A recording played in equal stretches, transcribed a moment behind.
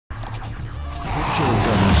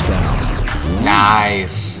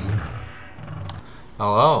Nice.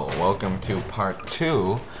 Hello, welcome to part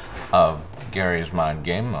 2 of Gary's Mod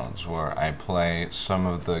Game Modes, where I play some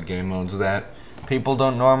of the game modes that people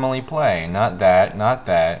don't normally play. Not that.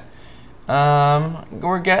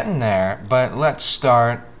 We're getting there, but let's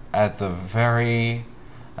start at the very...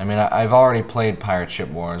 I've already played Pirate Ship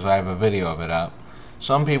Wars. I have a video of it up.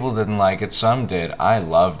 Some people didn't like it, some did. I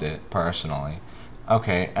loved it, personally.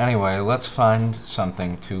 Okay, anyway, let's find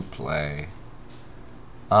something to play.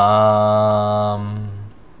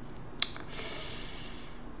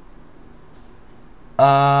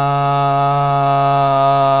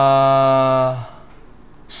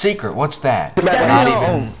 Secret, what's that? Not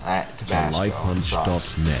even Tabasco.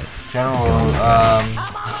 Lifepunch.net. General,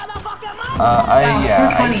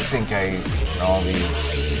 I think I know all these.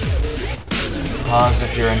 Pause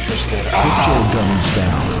if you're interested. Put your guns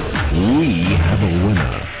down. We have a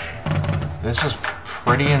winner. This is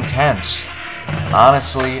pretty intense.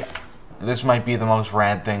 Honestly, this might be the most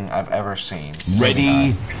rad thing I've ever seen.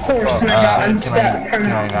 Ready? Of course, and I got unstuck from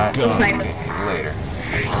can I not? the sniper. Okay, later.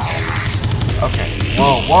 Okay.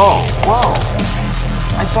 Whoa.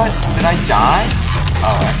 I thought, did I die?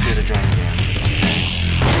 Oh, I should have joined the game.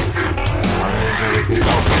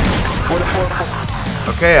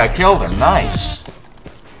 Okay, I killed him. Nice.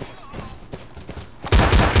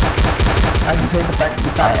 I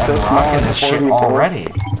am rocking this shit already.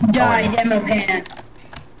 Die, demo pan.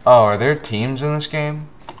 Oh, are there teams in this game?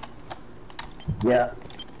 Yeah.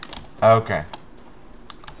 Okay.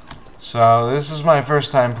 So, this is my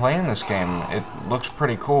first time playing this game. It looks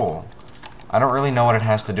pretty cool. I don't really know what it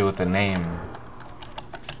has to do with the name.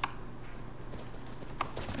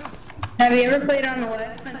 Have you ever played on the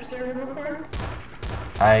Lifepunch server before?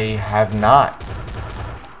 I have not.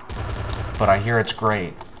 But I hear it's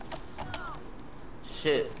great.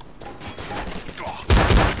 Shit.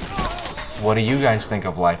 What do you guys think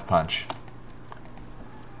of Lifepunch?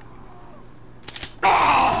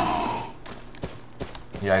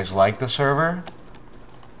 You guys like the server?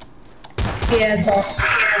 Yeah, it's awesome.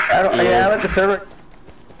 I like the server.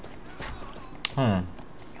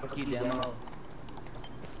 Fuck you, demo.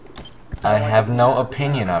 I have no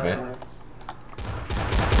opinion of it.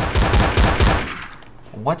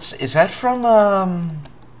 Is that from,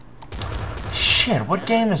 shit, what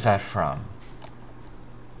game is that from?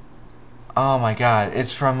 Oh my god,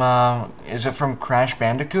 it's from, is it from Crash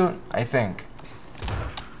Bandicoot? I think.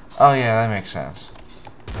 Oh yeah, that makes sense.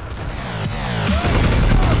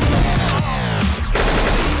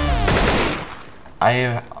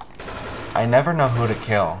 I never know who to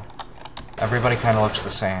kill. Everybody kind of looks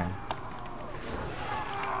the same.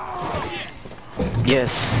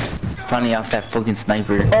 Yes. Finally off that fucking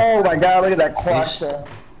sniper. Oh my god, look at that quad.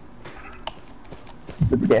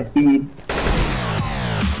 Look at that feed.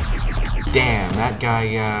 Damn, that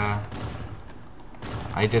guy,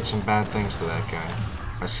 I did some bad things to that guy.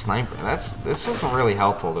 A sniper, this isn't really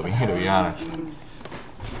helpful to me, to be honest.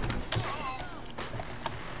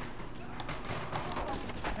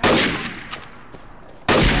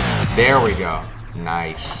 There we go.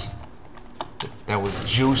 Nice. That was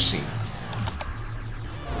juicy.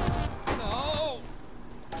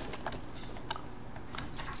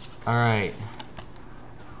 Alright.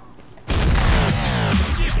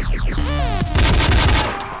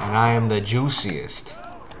 And I am the juiciest.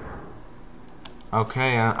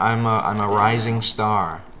 Okay, I'm a rising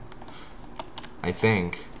star. I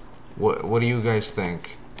think. What do you guys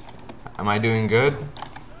think? Am I doing good?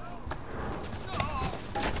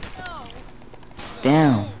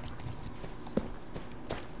 Damn.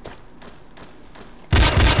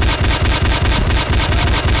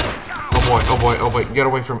 Oh boy, get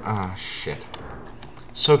away from... Ah, shit.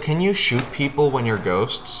 So can you shoot people when you're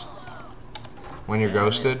ghosts? When you're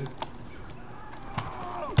ghosted?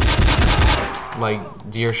 Like,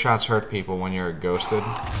 do your shots hurt people when you're ghosted?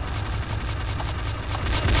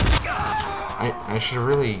 I should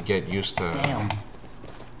really get used to... Damn.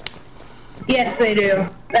 Yes, they do.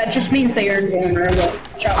 That just means they are vulnerable.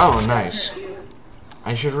 Oh, nice.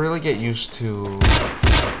 I should really get used to... Fuck,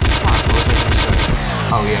 what was I gonna say?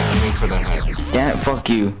 Oh yeah, aiming for the head. Damn it, fuck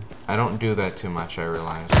you. I don't do that too much, I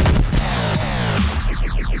realize.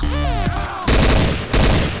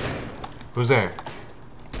 Who's there?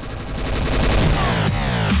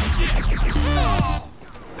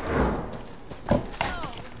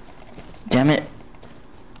 Damn it.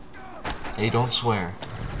 Hey, don't swear.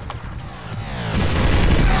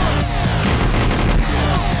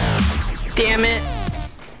 Damn it.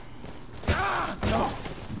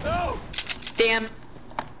 Damn.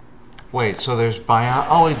 Wait, so there's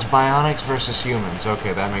oh, it's bionics versus humans.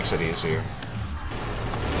 Okay, that makes it easier.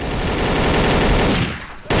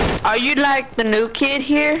 Are you like the new kid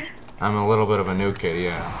here? I'm a little bit of a new kid,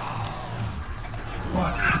 yeah.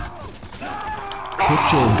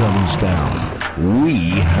 Put your guns down.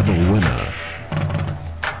 We have a winner.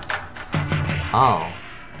 Oh.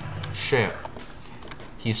 Shit.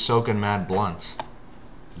 He's soaking mad blunts.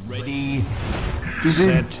 Ready,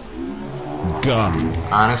 set, gun.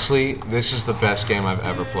 Honestly, this is the best game I've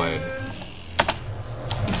ever played.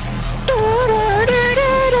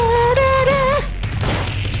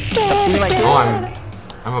 Oh,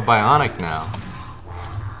 I'm a bionic now.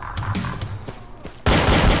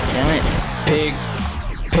 Damn it. Pig.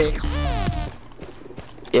 Pig.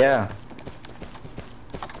 Yeah.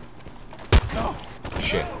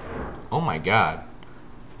 Shit. Oh my god.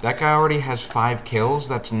 That guy already has 5 kills?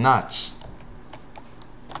 That's nuts.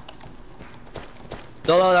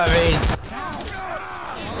 Don't know what I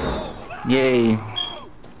mean. Yay.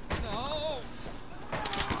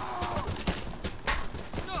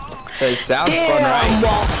 It sounds fun, right?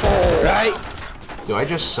 Waffle. Right? Do I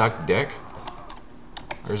just suck dick?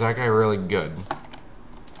 Or is that guy really good?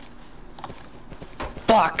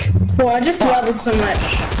 Fuck. Well, I just love it so much.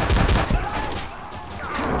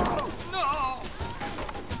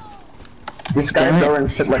 This guy's throwing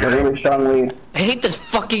shit like a really strong lead. I hate this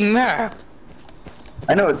fucking map.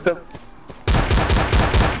 I know, it's so...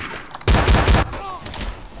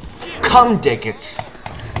 Come, dickets!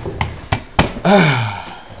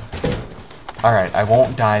 Alright, I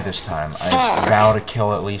won't die this time. I vow to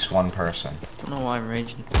kill at least one person. I don't know why I'm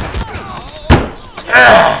raging.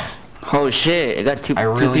 Oh shit, I got two I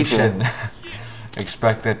really people. should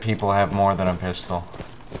expect that people have more than a pistol.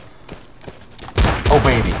 Oh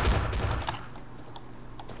baby.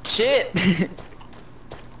 Shit!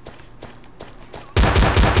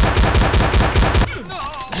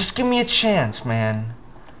 Just give me a chance, man.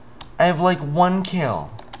 I have like 1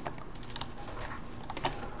 kill.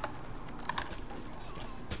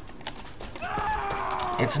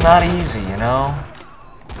 It's not easy, you know?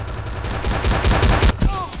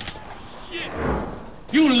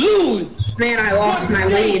 You lose! Man, I lost my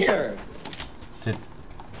lead. Did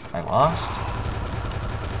I lost?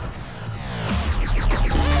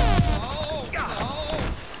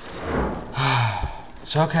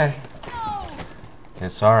 It's okay.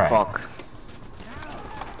 It's alright. Fuck.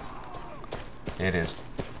 It is.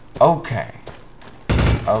 Okay.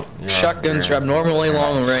 Oh, Shotguns are abnormally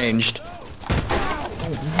long ranged.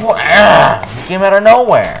 What? You came out of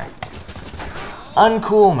nowhere.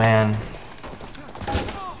 Uncool, man.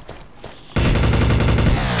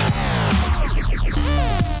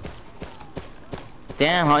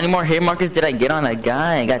 Damn, how many more hit markers did I get on that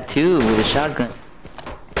guy? I got 2 with a shotgun.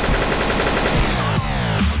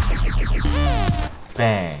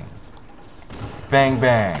 Bang. Bang,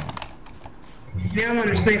 bang. Now I'm on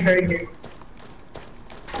a sniper here.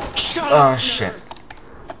 Oh, shit.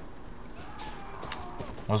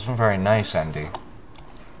 Wasn't very nice, Andy.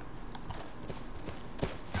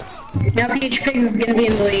 Now Peach Pigs is gonna be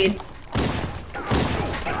in the lead.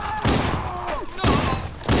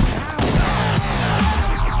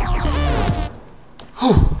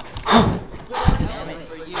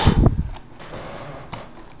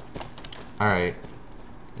 Alright.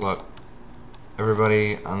 Look.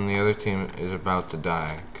 Everybody on the other team is about to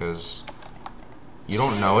die, because you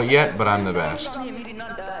don't know it yet, but I'm the best.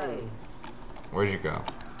 Where'd you go?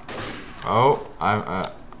 Oh,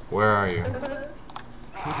 where are you?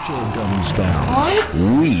 Put your guns down. What?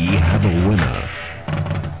 We have a winner.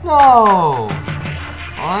 No!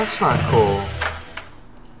 Oh, that's not cool.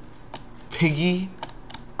 Piggy,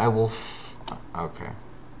 I will okay.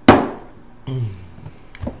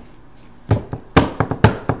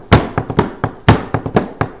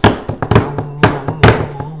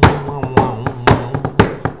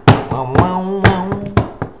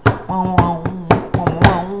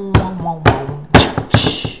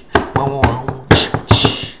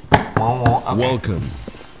 Welcome.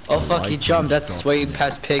 Oh fuck, he jumped. That's way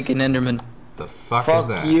past Pig and Enderman. The fuck is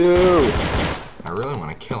that? Fuck you! I really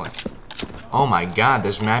want to kill it. Oh my god,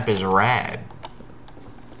 this map is rad.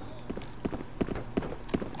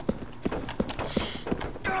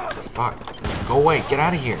 Fuck. Go away, get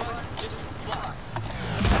out of here.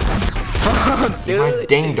 Fuck, You're my dude!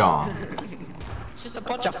 ding dong. It's just a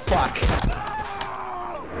bunch of fuck.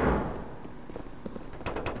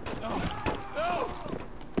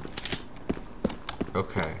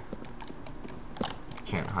 Okay.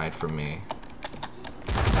 Can't hide from me.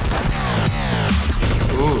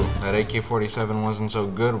 Ooh, that AK-47 wasn't so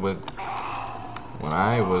good with when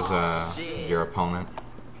I was your opponent.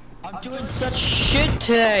 I'm doing such shit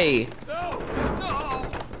today!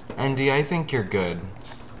 Andy, I think you're good.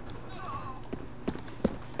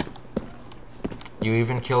 You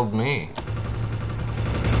even killed me.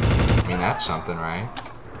 I mean, that's something, right?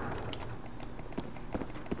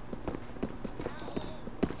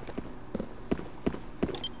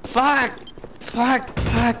 Fuck! Fuck!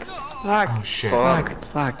 Fuck! Fuck! Oh shit. Fuck!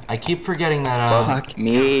 Fuck! I keep forgetting that, Fuck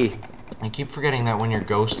me! I keep forgetting that when you're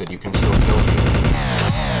ghosted, you can still kill people.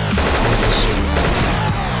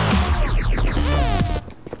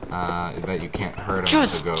 That you can't hurt him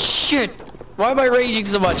as a ghost. Shit! Why am I raging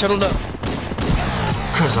so much? I don't know.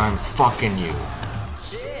 Cause I'm fucking you.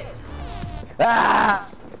 Ah!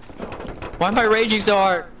 Why am I raging so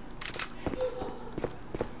hard?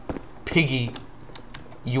 Piggy,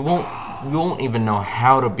 you won't even know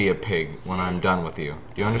how to be a pig when I'm done with you.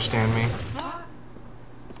 Do you understand me?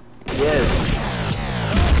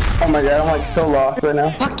 Yes. Oh my god, I'm like so lost right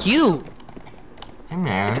now. Fuck you! Hey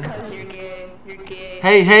man. You're gay. You're gay.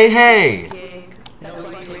 Hey, hey, hey! Gay.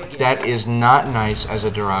 That is not nice as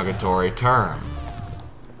a derogatory term.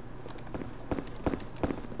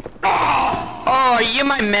 Oh, are you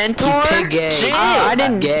my mentor? He's pig gay. Shit. I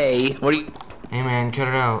didn't gay. What are you? Hey man, cut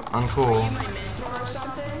it out. Uncool. My mentor or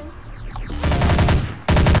something?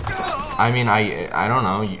 I mean, I don't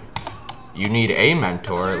know. You need a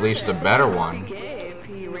mentor, at least a better one. Gay if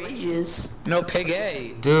he rages. No pig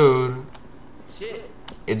gay. Dude, Shit.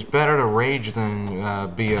 it's better to rage than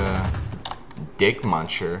be a dick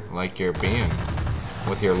muncher like you're being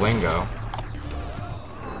with your lingo.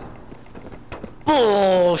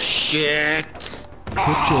 Bullshit.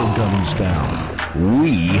 Put your guns down.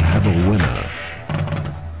 We have a winner.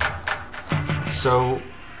 So,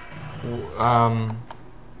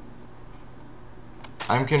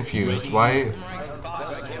 I'm confused. Why?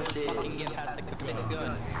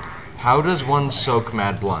 How does one soak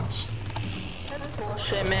mad blunts?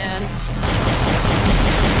 Bullshit, man.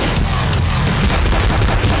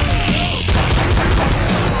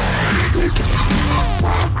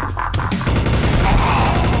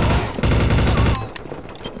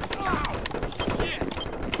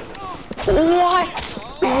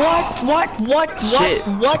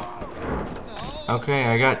 What? Okay,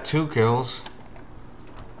 I got 2 kills.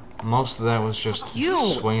 Most of that was just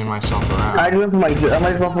swinging myself I around. just went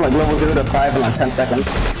from like level 0 to 5 in like 10 seconds.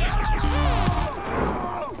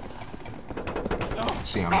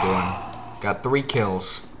 See how I'm doing. Got 3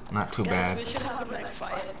 kills. Not too bad. We should have a next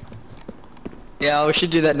fight. Yeah, we should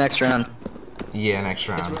do that next round. Yeah, next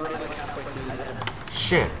round.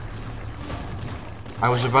 Shit. I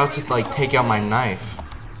was about to like take out my knife.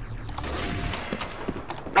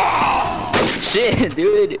 Shit,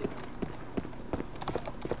 dude.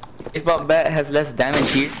 Baseball bat has less damage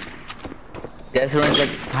here. That's ruins like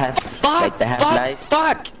half, like the half-life.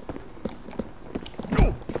 Fuck!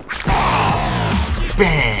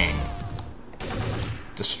 Bang!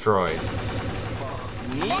 Destroyed.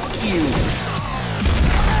 Fuck you.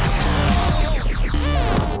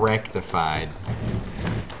 Rectified.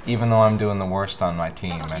 Even though I'm doing the worst on my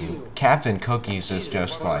team, and Captain Cookies is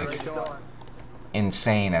just like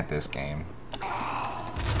insane at this game.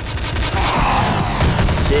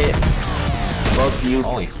 Shit. Fuck you.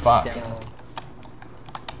 Holy fuck.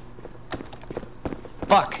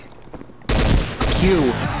 Fuck.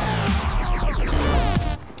 You.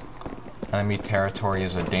 Enemy territory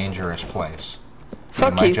is a dangerous place.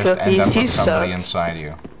 Fuck might you, just end up Cookies. You with somebody suck. inside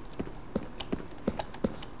you.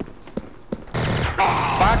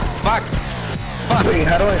 Fuck. Wait,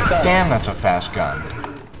 how do I stop? Damn, that's a fast gun.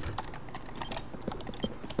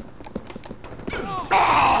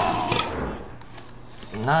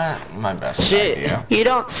 Not my best Shit. idea. You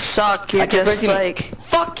don't suck. You're I kept just pressing- like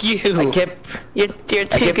Fuck you. you're too kept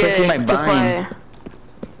good pressing my to bind. play.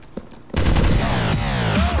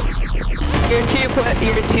 You're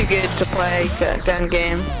too good to play gun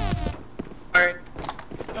game. Alright.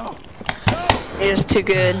 You're just too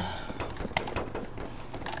good.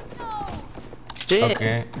 Shit.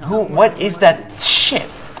 Okay. What is that shit?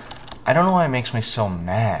 I don't know why it makes me so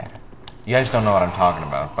mad. You guys don't know what I'm talking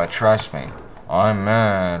about, but trust me, I'm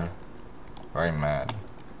mad. Very mad.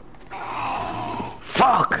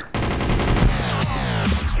 Fuck.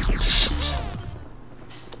 Psst.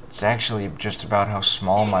 It's actually just about how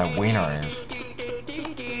small my wiener is.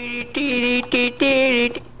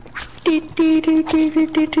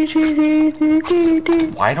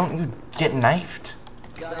 Why don't you get knifed?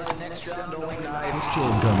 Put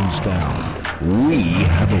your guns down. We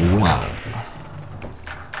have a winner.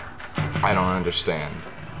 I don't understand.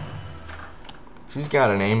 He's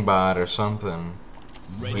got an aimbot or something.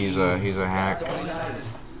 He's a hack.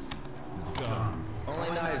 Only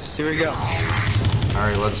knives. Here we go.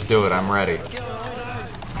 Alright, let's do it. I'm ready.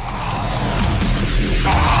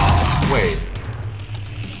 Wait.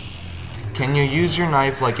 Can you use your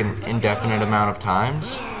knife like an indefinite amount of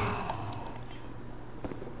times?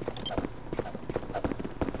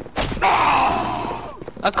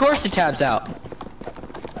 Of course the tab's out.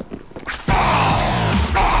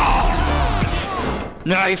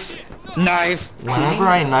 Knife! Knife! Whenever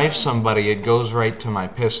I knife somebody, it goes right to my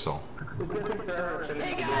pistol.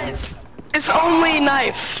 Hey guys, it's only a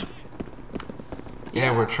knife.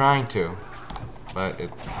 Yeah, we're trying to, but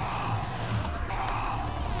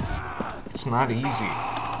it's not easy.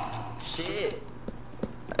 Shit.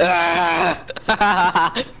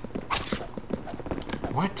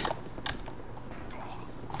 What?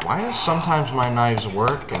 Why does sometimes my knives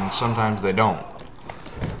work and sometimes they don't?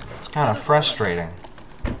 It's kind of frustrating.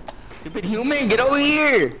 Stupid human, get over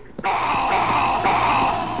here!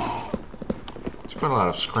 It's quite a lot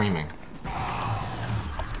of screaming.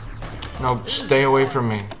 No, stay away from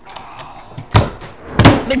me.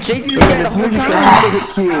 I've been chasing this guy the As whole soon as you kill time! somebody, hit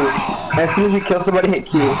Q. As soon as you kill somebody, hit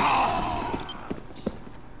Q.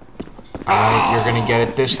 Alright, you're gonna get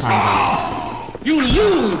it this time, buddy. You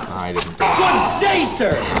lose. I didn't get it. Good day,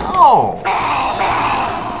 sir. Oh!